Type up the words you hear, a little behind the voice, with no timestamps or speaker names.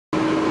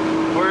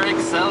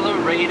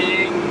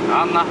accelerating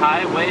on the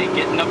highway,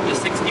 getting up to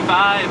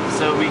 65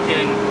 so we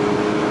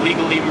can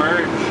legally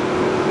merge.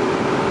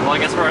 Well, I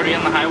guess we're already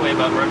on the highway,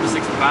 but we're up to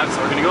 65, so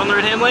we're gonna go in the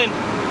right-hand lane.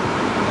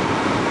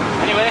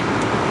 Anyway,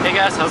 hey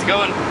guys, how's it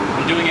going?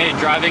 I'm doing a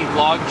driving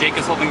vlog. Jake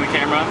is holding the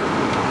camera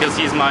because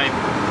he's my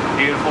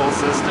beautiful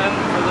assistant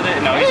for the day.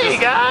 No, hey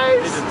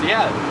guys!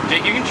 Yeah,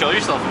 Jake, you can show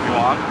yourself if you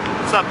want.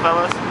 What's up,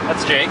 fellas?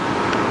 That's Jake.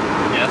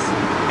 Yes.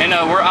 And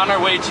we're on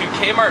our way to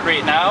Kmart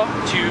right now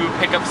to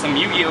pick up some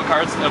Yu-Gi-Oh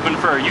cards to open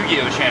for our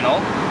Yu-Gi-Oh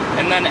channel.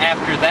 And then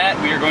after that,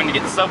 we are going to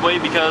get Subway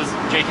because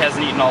Jake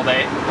hasn't eaten all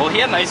day. Well, he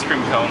had an ice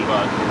cream cone,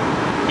 but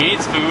he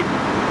needs food.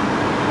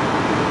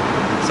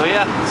 So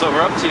yeah, that's what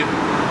we're up to.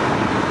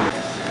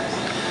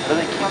 What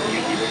do they keep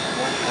Yu-Gi-Oh?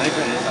 I think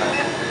we're on this side.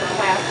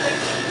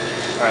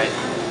 Alright,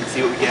 let's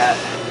see what we got.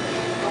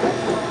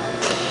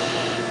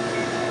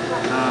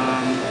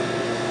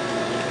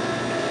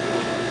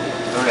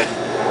 Okay.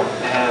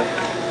 I have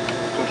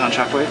Photon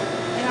Shockwave.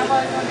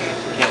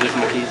 Can't lose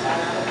my keys.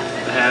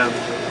 I have...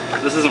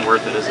 This isn't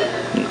worth it, is it?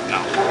 No.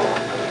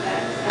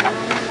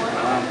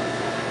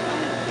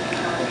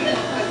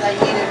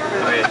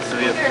 Okay, so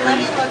we have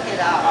three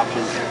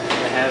options.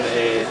 I have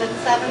a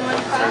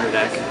starter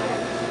deck.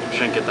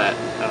 Shouldn't get that,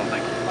 I don't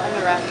think.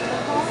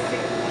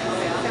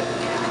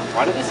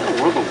 Why do they sell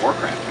World of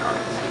Warcraft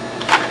cards?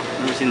 I've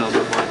never seen those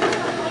before.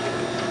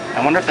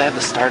 I wonder if they have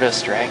the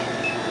Stardust Dragon.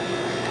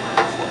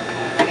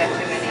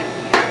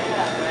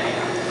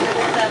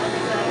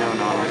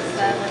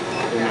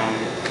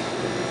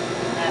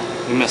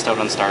 No. We missed out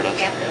on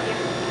Stardust.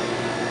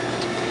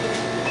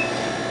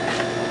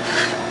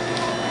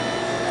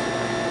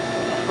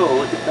 Oh,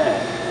 look at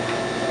that.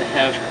 They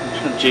have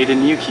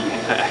Jaden Yuki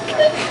pack.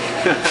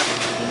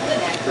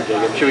 For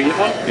Jacob. Should we get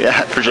one?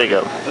 Yeah, for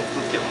Jacob.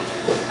 Let's get one.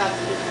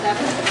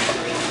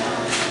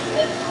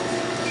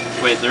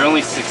 Wait, there are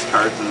only 6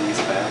 cards in these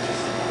packs.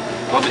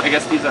 Well, I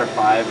guess these are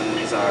 5 and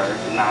these are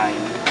 9.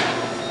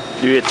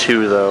 You get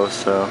 2 though,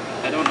 so.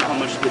 I don't know how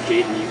much the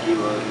Jaden Yuki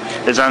was.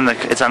 It's on the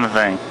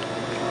thing.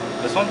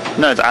 This one?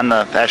 No, it's on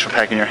the actual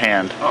pack in your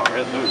hand. Oh,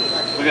 really?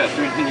 Ooh. We got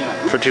 3,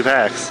 yeah. For 2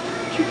 packs.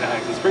 2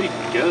 packs. It's pretty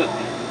good.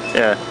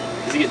 Yeah.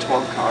 Because you get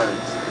 12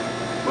 cards.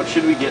 What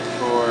should we get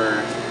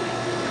for...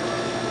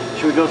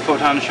 Should we go with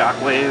Photon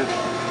Shockwave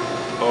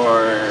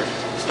or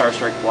Star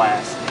Strike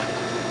Blast?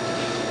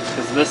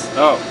 Because this...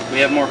 Oh, we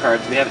have more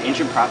cards. We have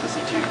Ancient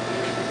Prophecy too.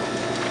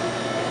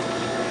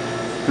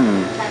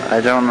 I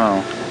don't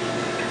know.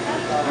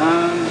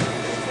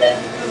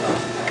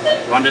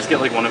 You want to just get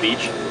like one of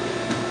each?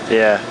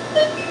 Yeah.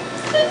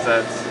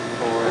 That's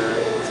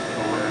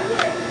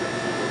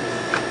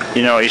 4.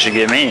 You know what you should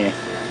give me?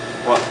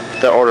 What?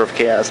 The Order of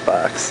Chaos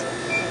box.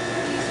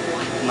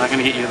 I'm not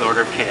going to get you the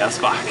Order of Chaos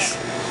box.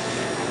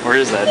 Where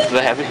is that? Do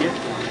they have it here?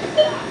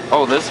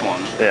 Oh, this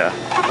one. Yeah.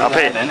 I'll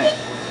pay it in it.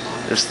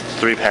 There's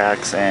 3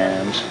 packs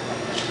and...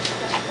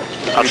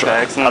 3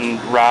 packs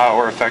and raw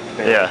or effect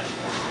pay. Yeah.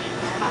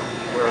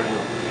 Where are you?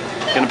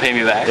 Gonna pay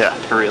me back? Yeah.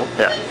 For real?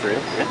 Yeah. For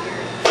real? Yeah.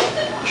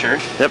 Sure?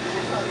 Yep.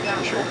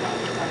 Sure.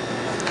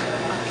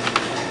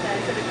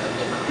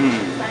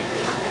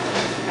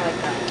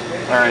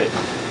 Alright.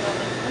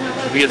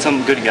 If we get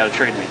something good, you gotta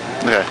trade me.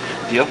 Okay.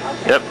 Deal?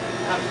 Yep.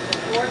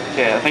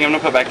 Okay, I think I'm gonna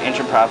put back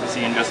Ancient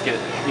Prophecy and just get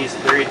these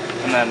 3,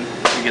 and then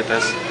we get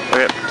this.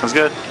 Okay, sounds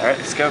good. Alright,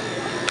 let's go.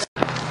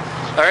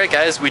 Alright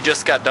guys, we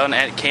just got done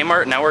at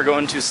Kmart. Now we're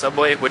going to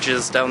Subway, which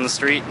is down the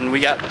street, and we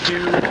got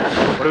 2...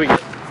 What do we get?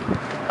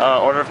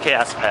 Order of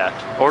Chaos pack.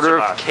 Order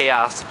of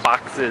Chaos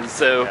boxes.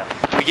 So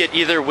we get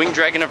either Winged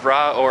Dragon of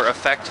Ra or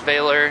Effect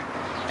Veiler,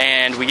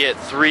 and we get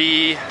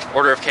 3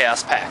 Order of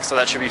Chaos packs, so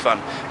that should be fun.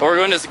 But we're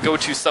going to go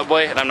to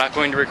Subway, and I'm not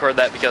going to record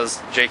that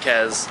because Jake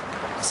has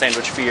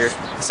sandwich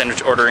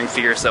ordering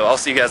fear, so I'll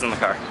see you guys in the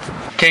car.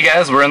 Okay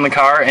guys, we're in the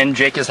car, and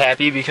Jake is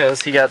happy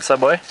because he got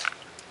Subway.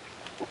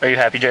 Are you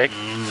happy, Jake?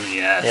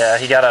 Yes. Yeah,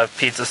 he got a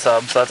pizza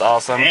sub, so that's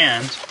awesome.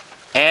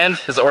 And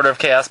his Order of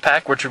Chaos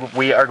pack, which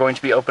we are going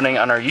to be opening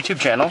on our YouTube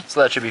channel,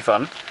 so that should be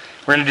fun.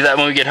 We're going to do that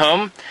when we get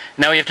home.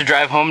 Now we have to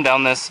drive home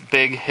down this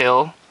big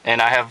hill,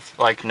 and I have,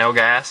 like, no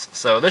gas,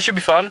 so this should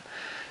be fun.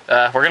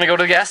 We're going to go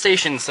to the gas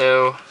station,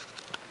 so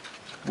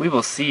we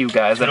will see you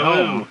guys at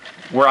home,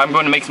 where I'm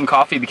going to make some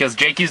coffee because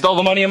Jake used all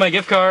the money on my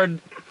gift card.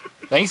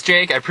 Thanks,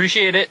 Jake. I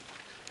appreciate it.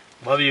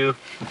 Love you.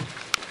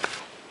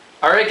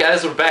 Alright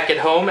guys, we're back at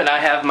home, and I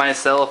have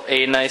myself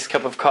a nice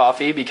cup of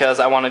coffee because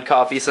I wanted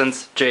coffee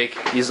since Jake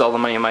used all the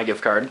money on my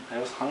gift card. I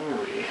was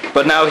hungry.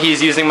 But now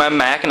he's using my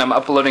Mac, and I'm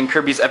uploading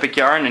Kirby's Epic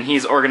Yarn, and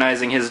he's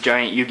organizing his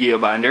giant Yu-Gi-Oh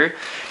binder.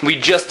 We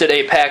just did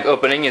a pack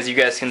opening, as you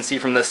guys can see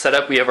from this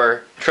setup. We have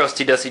our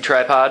trusty dusty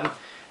tripod,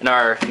 and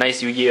our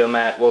nice Yu-Gi-Oh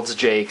mat. Well, it's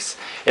Jake's.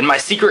 And my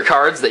secret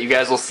cards that you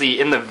guys will see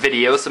in the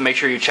video, so make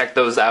sure you check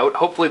those out.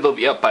 Hopefully they'll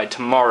be up by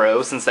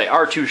tomorrow, since they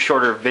are 2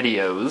 shorter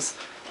videos.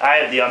 I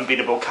have the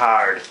unbeatable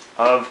card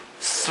of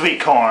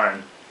Sweet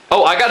Corn.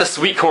 Oh, I got a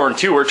Sweet Corn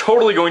too. We're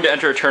totally going to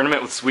enter a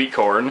tournament with Sweet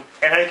Corn.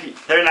 And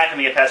they're not going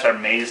to get past our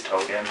maze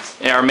tokens.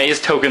 And our maze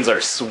tokens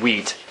are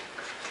sweet.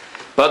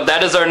 But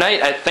that is our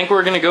night. I think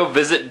we're going to go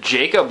visit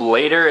Jacob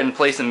later and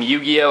play some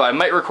Yu-Gi-Oh! I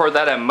might record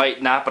that, I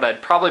might not, but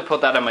I'd probably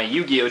put that on my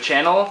Yu-Gi-Oh!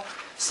 Channel.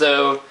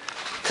 So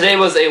today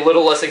was a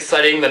little less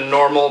exciting than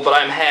normal, but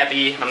I'm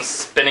happy. I'm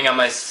spinning on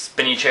my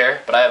spinny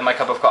chair, but I have my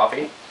cup of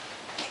coffee.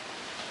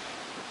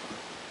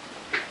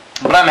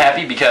 But I'm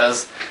happy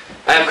because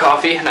I have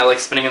coffee and I like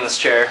spinning in this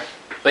chair.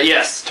 But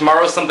yes,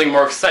 tomorrow something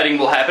more exciting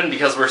will happen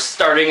because we're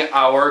starting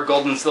our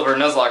Gold and Silver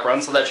Nuzlocke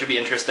run, so that should be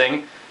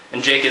interesting.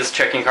 And Jake is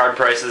checking card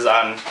prices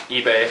on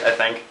eBay, I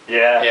think.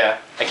 Yeah. Yeah,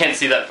 I can't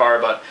see that far,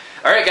 but...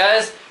 Alright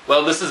guys,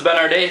 well this has been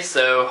our day,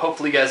 so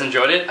hopefully you guys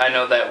enjoyed it. I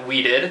know that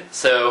we did,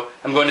 so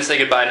I'm going to say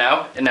goodbye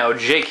now. And now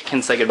Jake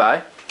can say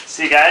goodbye.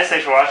 See you guys,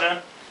 thanks for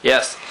watching.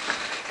 Yes.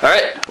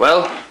 Alright,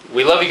 well,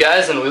 we love you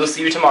guys and we will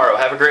see you tomorrow.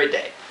 Have a great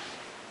day.